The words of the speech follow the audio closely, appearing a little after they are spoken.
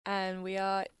We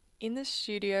are in the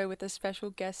studio with a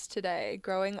special guest today.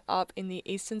 Growing up in the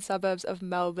eastern suburbs of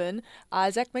Melbourne,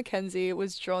 Issac McKenzie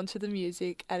was drawn to the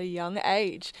music at a young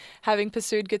age. Having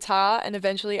pursued guitar and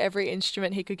eventually every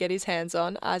instrument he could get his hands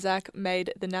on, Issac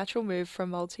made the natural move from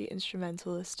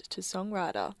multi-instrumentalist to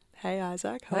songwriter. Hey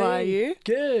Issac, how are you?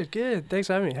 Good. Thanks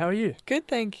for having me. How are you? Good,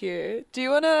 thank you. Do you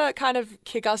want to kind of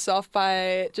kick us off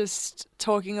by just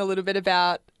talking a little bit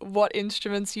about what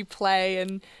instruments you play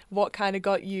and what kind of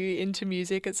got you into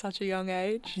music at such a young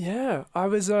age? Yeah, I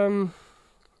was I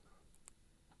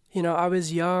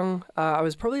was young. I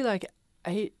was probably like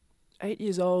eight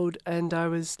years old, and I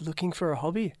was looking for a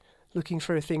hobby, looking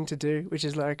for a thing to do, which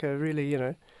is like a really,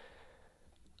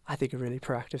 I think a really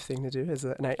proactive thing to do as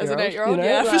an 8-year-old. As an 8-year-old,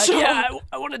 like, for sure. Yeah,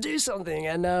 I want to do something.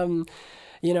 And,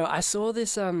 I saw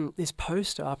this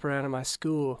poster up around at my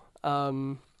school,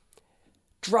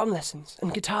 drum lessons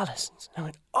and guitar lessons. And I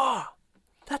went, oh,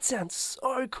 that sounds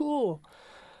so cool.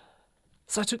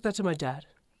 So I took that to my dad,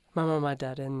 my mum and my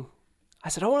dad, and I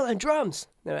said, I want to learn drums.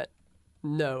 They went,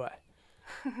 no way.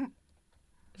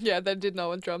 Yeah, they did not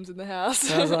want drums in the house.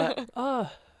 And I was like,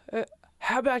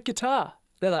 how about guitar?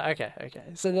 They're like, okay.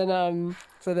 So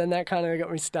then that kind of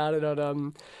got me started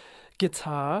on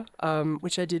guitar,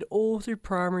 which I did all through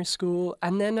primary school,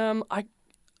 and then I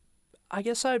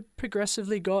guess I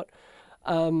progressively got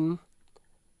kind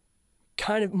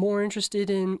of more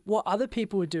interested in what other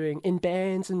people were doing in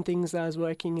bands and things that I was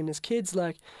working in as kids.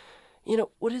 Like,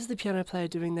 what is the piano player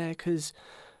doing there? Because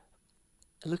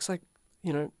it looks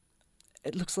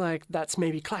like that's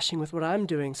maybe clashing with what I'm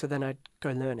doing. So then I'd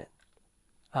go learn it.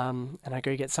 And I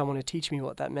go get someone to teach me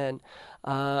what that meant.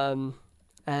 And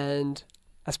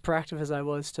as proactive as I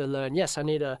was to learn, yes, I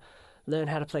need to learn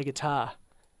how to play guitar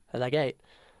at like 8.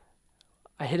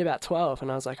 I hit about 12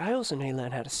 and I was like, I also need to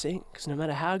learn how to sing, because no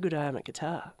matter how good I am at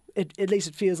guitar, at least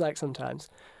it feels like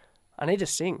sometimes, I need to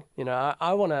sing.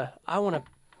 I want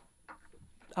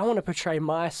to portray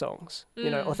my songs,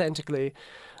 authentically.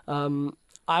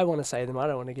 I want to say them. I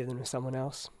don't want to give them to someone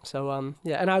else. So,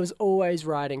 and I was always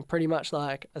writing pretty much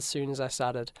like as soon as I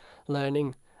started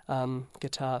learning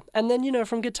guitar. And then,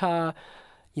 from guitar,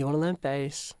 you want to learn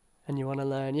bass and you want to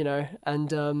learn,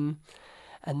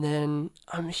 and then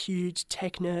I'm a huge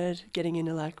tech nerd, getting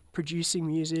into like producing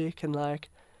music, and like,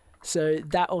 so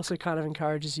that also kind of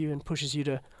encourages you and pushes you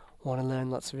to want to learn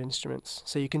lots of instruments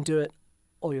so you can do it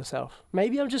all yourself.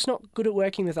 Maybe I'm just not good at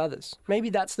working with others.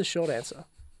 Maybe that's the short answer.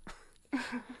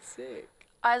 Sick.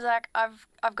 Issac, I've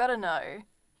got to know,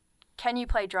 can you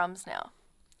play drums now?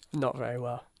 Not very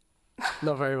well.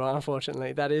 Not very well,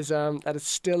 unfortunately. That is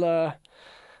still a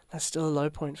low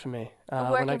point for me.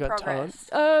 When I got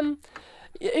told.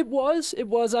 It was.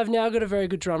 I've now got a very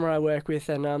good drummer I work with,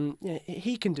 and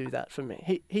he can do that for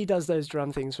me. He does those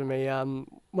drum things for me.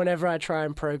 Whenever I try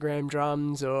and program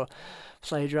drums or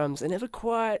play drums, they never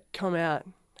quite come out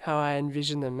how I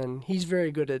envision them, and he's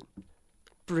very good at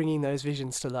bringing those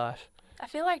visions to life. I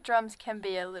feel like drums can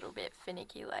be a little bit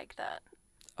finicky like that.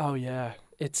 Oh yeah,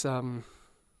 it's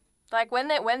like when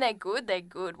they're good, they're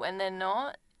good. When they're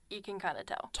not, you can kind of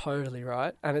tell. Totally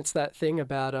right. And it's that thing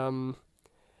about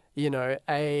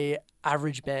a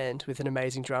average band with an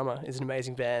amazing drummer is an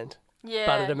amazing band. Yeah.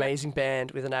 But an amazing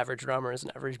band with an average drummer is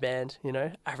an average band,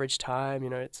 average time,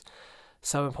 it's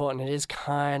so important. It is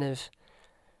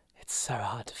it's so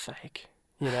hard to fake,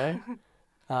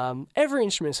 Every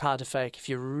instrument is hard to fake if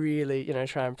you really,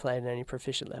 try and play at any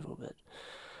proficient level, but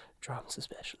drums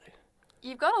especially.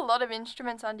 You've got a lot of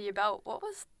instruments under your belt. What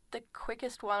was the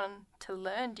quickest one to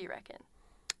learn, do you reckon?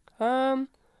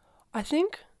 I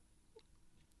think,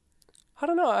 I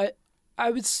don't know, I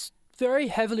was very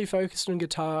heavily focused on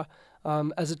guitar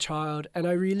as a child, and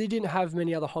I really didn't have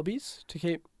many other hobbies to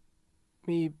keep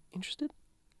me interested,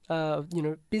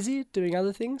 busy doing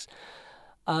other thing.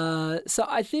 So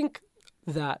I think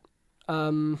that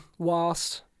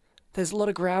whilst there's a lot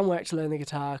of groundwork to learn the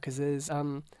guitar, because there's,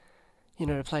 to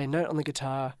play a note on the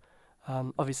guitar,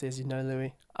 obviously, as you know,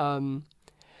 Louis,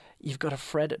 you've got to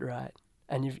fret it right.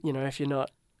 And, if you're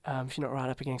not right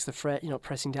up against the fret, you're not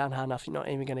pressing down hard enough, you're not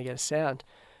even going to get a sound.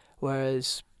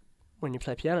 Whereas when you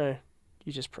play piano,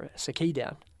 you just press a key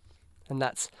down. And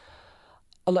that's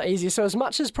a lot easier. So as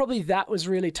much as probably that was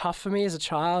really tough for me as a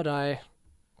child, I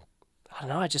don't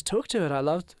know, I just took to it. I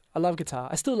love guitar.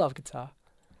 I still love guitar.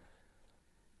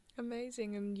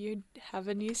 Amazing. And you have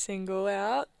a new single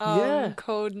out Yeah.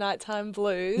 called Nighttime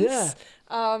Blues.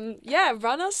 Yeah.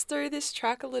 Run us through this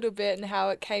track a little bit and how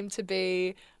it came to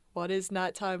be. What is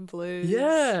Nighttime Blues?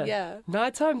 Yeah.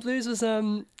 Nighttime Blues was,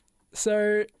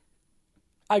 so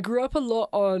I grew up a lot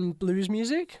on blues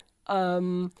music.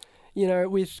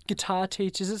 with guitar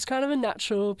teachers, it's kind of a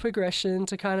natural progression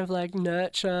to kind of like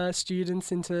nurture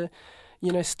students into,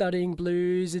 studying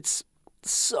blues. It's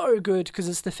so good because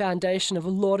it's the foundation of a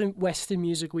lot of Western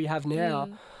music we have now.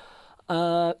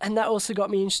 And that also got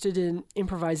me interested in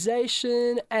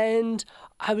improvisation, and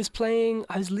I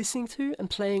was listening to and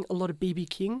playing a lot of B.B.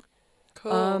 King.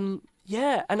 Cool.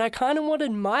 Yeah, and I kind of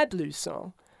wanted my blues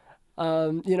song.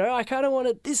 I kind of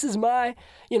wanted, this is my,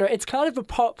 it's kind of a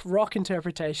pop rock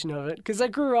interpretation of it, because I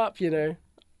grew up,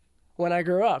 when I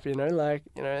grew up, in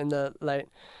the late,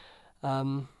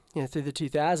 through the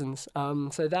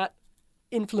 2000s. So that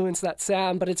influenced that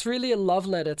sound, but it's really a love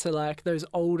letter to like those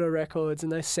older records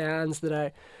and those sounds that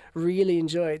I really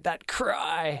enjoyed, that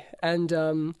cry. And,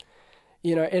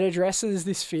 it addresses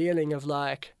this feeling of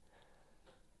like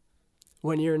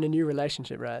when you're in a new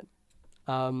relationship, right?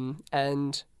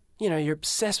 And, you're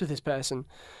obsessed with this person,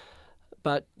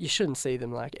 but you shouldn't see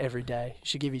them like every day. You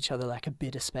should give each other like a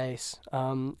bit of space.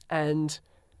 And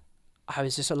I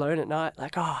was just alone at night,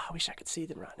 like, I wish I could see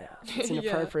them right now. It's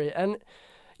inappropriate. And,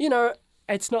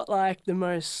 it's not like the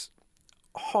most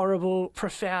horrible,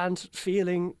 profound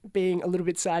feeling being a little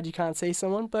bit sad you can't see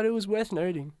someone, but it was worth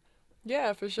noting.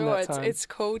 Yeah, for sure. It's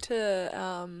cool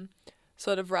to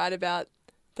sort of write about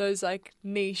those like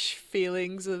niche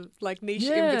feelings of like niche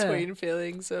in between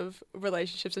feelings of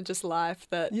relationships and just life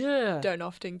that don't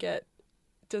often get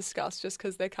discussed just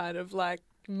because they're kind of like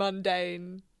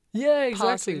mundane. Yeah,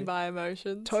 exactly. Passing by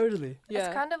emotions. Totally. Yeah.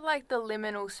 It's kind of like the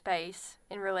liminal space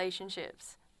in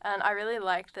relationships, and I really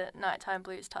like that Nighttime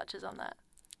Blues touches on that.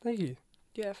 Thank you.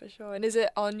 Yeah, for sure. And is it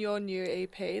on your new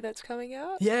EP that's coming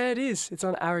out? Yeah, it is. It's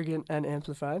on Arrogant and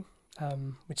Amplified.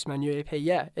 Which is my new EP.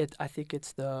 Yeah, I think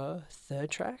it's the third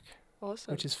track.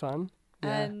 Awesome. Which is fun.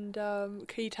 Yeah. And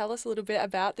can you tell us a little bit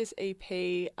about this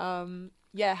EP? How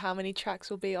many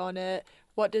tracks will be on it?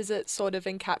 What does it sort of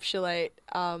encapsulate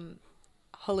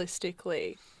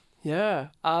holistically? Yeah.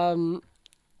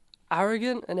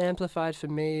 Arrogant and Amplified for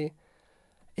me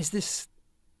is this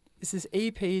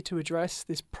EP to address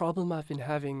this problem I've been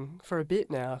having for a bit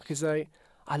now, because I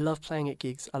love playing at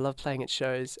gigs. I love playing at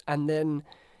shows. And then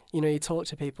you talk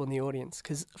to people in the audience,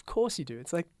 because of course you do.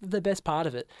 It's like the best part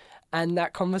of it. And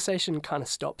that conversation kind of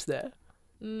stops there.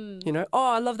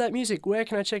 I love that music. Where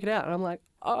can I check it out? And I'm like,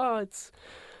 I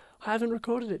haven't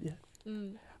recorded it yet.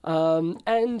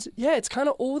 And yeah, it's kind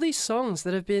of all these songs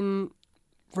that have been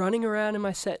running around in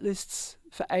my set lists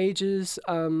for ages.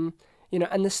 And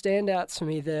the standouts for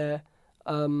me there,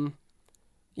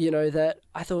 that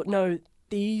I thought, no,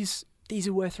 these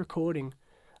are worth recording.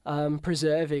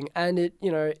 Preserving, and it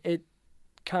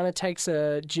kind of takes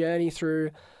a journey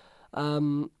through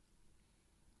some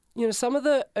of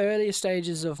the earlier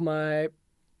stages of my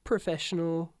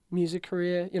professional music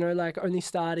career, like only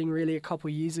starting really a couple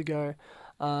years ago,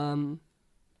 and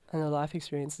the life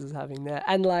experiences having there,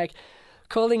 and like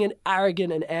calling it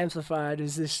Arrogant and Amplified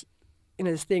is this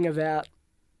this thing about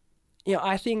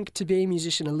I think to be a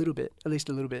musician at least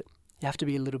a little bit, you have to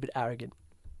be a little bit arrogant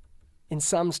in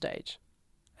some stage.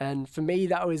 And for me,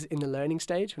 that was in the learning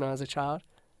stage when I was a child.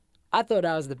 I thought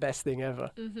I was the best thing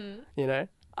ever. Mm-hmm.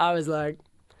 I was like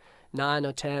 9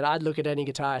 or 10. I'd look at any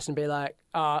guitarist and be like,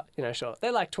 sure.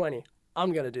 They're like 20.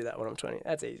 I'm going to do that when I'm 20.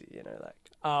 That's easy,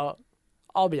 I'll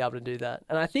be able to do that.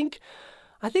 And I think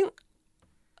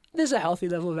there's a healthy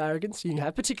level of arrogance you can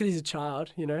have, particularly as a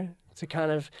child, to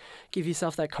kind of give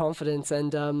yourself that confidence.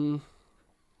 And,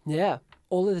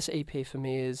 all of this EP for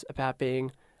me is about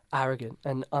being arrogant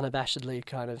and unabashedly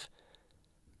kind of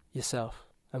yourself,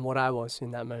 and what I was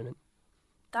in that moment.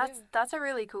 That's a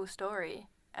really cool story,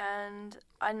 and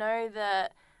I know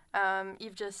that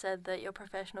you've just said that your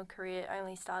professional career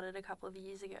only started a couple of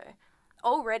years ago.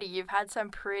 Already you've had some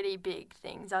pretty big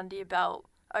things under your belt,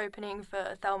 opening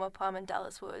for Thelma Plum and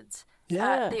Dallas Woods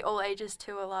at the All Ages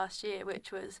tour last year,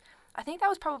 which was, I think that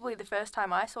was probably the first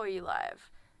time I saw you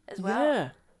live as well.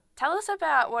 Yeah. Tell us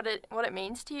about what it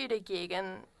means to you to gig,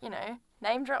 and,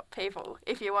 name drop people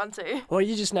if you want to. Well,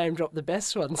 you just name drop the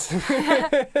best ones.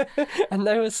 And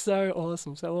they were so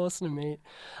awesome to meet.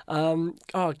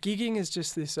 Gigging is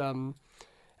just this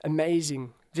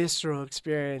amazing, visceral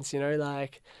experience,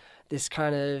 like this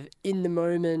kind of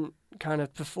in-the-moment, kind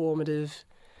of performative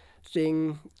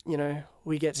thing,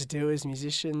 we get to do as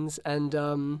musicians.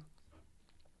 And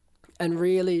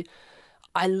really,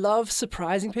 I love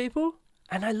surprising people.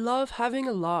 And I love having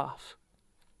a laugh,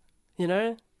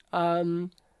 showing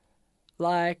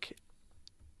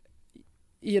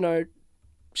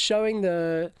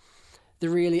the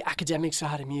really academic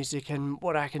side of music and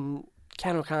what I can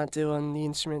or can't do on the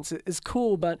instruments is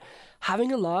cool. But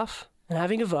having a laugh and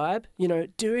having a vibe,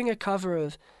 doing a cover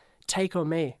of Take On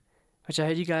Me, which I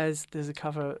heard you guys, there's a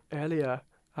cover earlier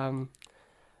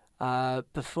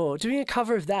before. Doing a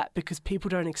cover of that because people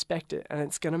don't expect it and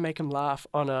it's going to make them laugh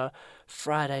on a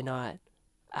Friday night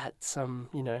at some,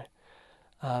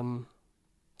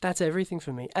 that's everything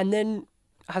for me. And then,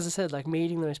 as I said, like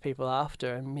meeting those people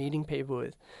after and meeting people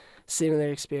with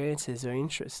similar experiences or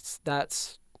interests,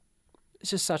 it's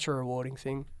just such a rewarding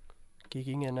thing,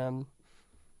 gigging. And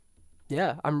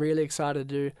I'm really excited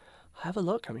to I have a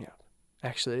lot coming up,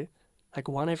 actually. Like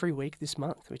one every week this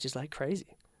month, which is like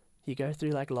crazy. You go through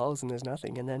like lulls and there's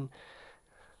nothing, and then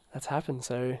that's happened.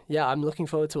 So yeah, I'm looking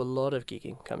forward to a lot of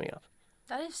gigging coming up.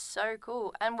 That is so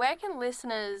cool. And where can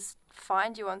listeners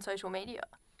find you on social media?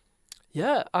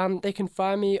 Yeah, they can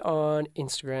find me on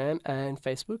Instagram and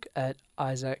Facebook at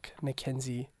Issac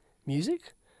McKenzie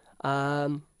Music.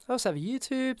 I also have a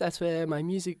YouTube. That's where my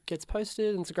music gets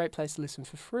posted, and it's a great place to listen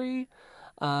for free.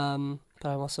 But I'm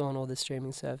also on all the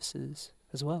streaming services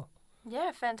as well.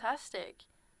 Yeah, fantastic.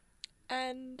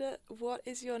 And what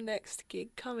is your next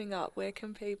gig coming up? Where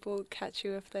can people catch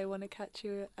you if they want to catch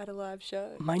you at a live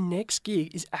show? My next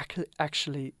gig is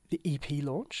actually the EP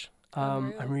launch.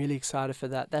 I'm really excited for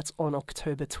that. That's on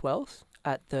October 12th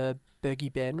at the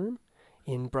Bergie Band Room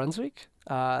in Brunswick.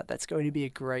 That's going to be a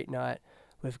great night.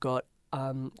 We've got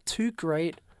two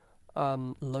great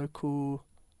local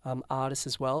artists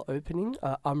as well opening,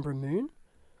 Umbra Moon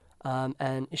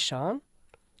and Ishan.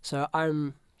 So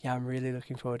I'm really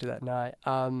looking forward to that night.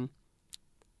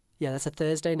 That's a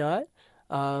Thursday night,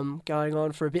 going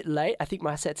on for a bit late. I think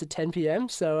my set's at 10 p.m,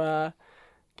 so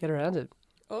get around it.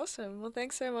 Awesome. Well,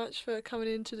 thanks so much for coming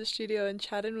into the studio and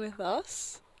chatting with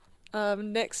us.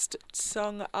 Next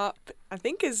song up, I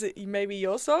think, is maybe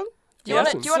your song? Do you want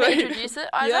to introduce it, Issac?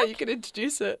 Yeah, you can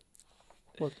introduce it.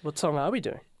 What song are we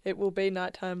doing? It will be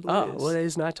Nighttime Blues. Oh, well,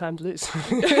 there's Nighttime Blues.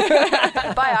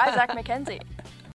 By Issac McKenzie.